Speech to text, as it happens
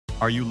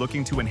Are you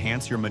looking to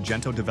enhance your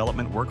Magento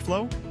development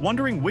workflow?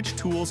 Wondering which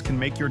tools can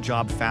make your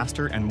job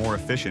faster and more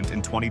efficient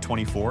in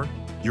 2024?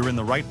 You're in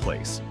the right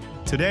place.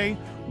 Today,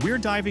 we're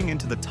diving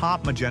into the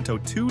top Magento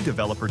 2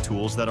 developer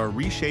tools that are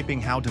reshaping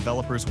how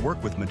developers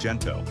work with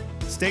Magento.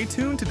 Stay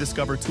tuned to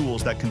discover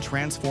tools that can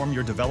transform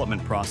your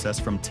development process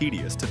from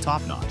tedious to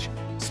top-notch.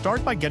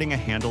 Start by getting a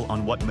handle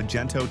on what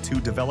Magento 2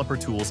 developer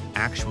tools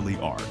actually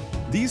are.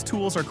 These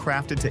tools are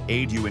crafted to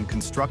aid you in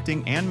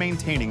constructing and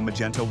maintaining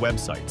Magento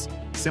websites,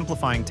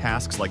 simplifying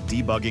tasks like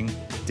debugging,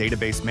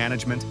 database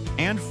management,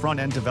 and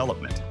front-end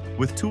development.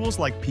 With tools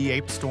like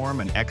PAPE-Storm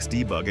and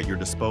Xdebug at your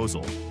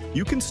disposal,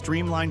 you can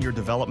streamline your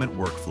development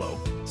workflow,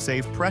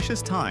 save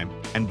precious time,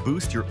 and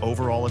boost your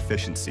overall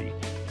efficiency.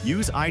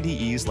 Use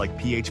IDEs like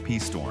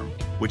PHP-Storm,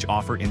 which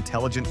offer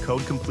intelligent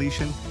code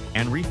completion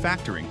and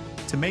refactoring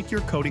to make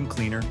your coding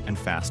cleaner and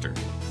faster.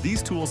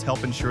 These tools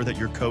help ensure that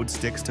your code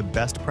sticks to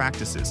best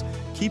practices,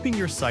 keeping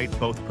your site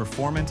both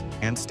performant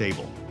and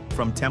stable.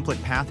 From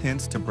template path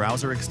hints to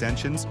browser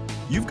extensions,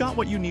 you've got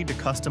what you need to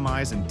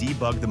customize and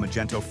debug the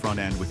Magento front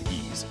end with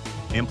ease.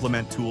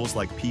 Implement tools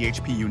like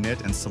PHP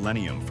Unit and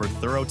Selenium for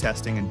thorough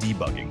testing and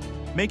debugging,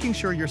 making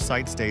sure your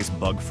site stays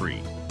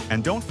bug-free.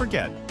 And don't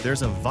forget,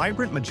 there's a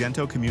vibrant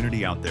Magento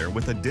community out there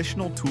with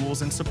additional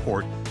tools and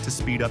support to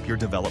speed up your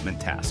development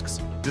tasks.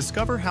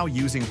 Discover how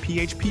using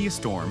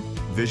PHP-Storm,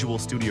 Visual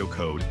Studio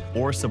Code,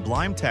 or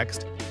Sublime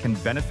Text can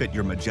benefit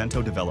your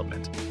Magento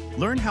development.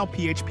 Learn how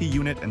PHP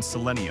Unit and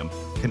Selenium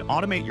can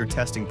automate your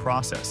testing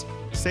process,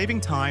 saving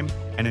time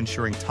and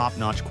ensuring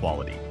top-notch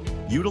quality.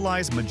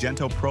 Utilize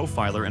Magento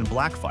Profiler and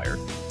Blackfire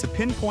to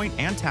pinpoint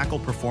and tackle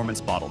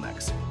performance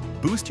bottlenecks.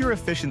 Boost your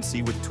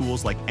efficiency with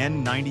tools like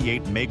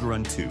N98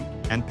 Megarun 2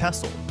 and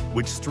Pestle,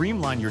 which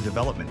streamline your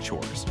development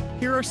chores.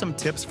 Here are some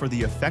tips for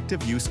the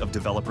effective use of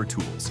developer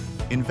tools.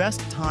 Invest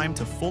time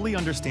to fully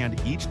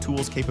understand each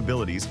tool's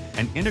capabilities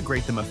and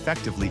integrate them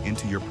effectively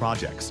into your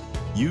projects.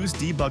 Use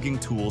debugging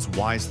tools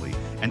wisely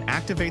and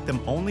activate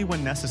them only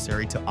when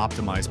necessary to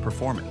optimize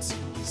performance.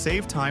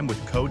 Save time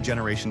with code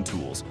generation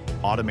tools,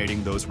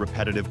 automating those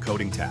repetitive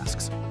coding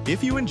tasks.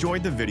 If you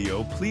enjoyed the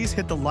video, please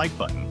hit the like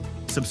button,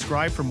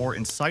 subscribe for more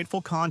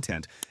insightful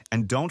content,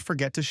 and don't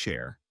forget to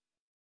share.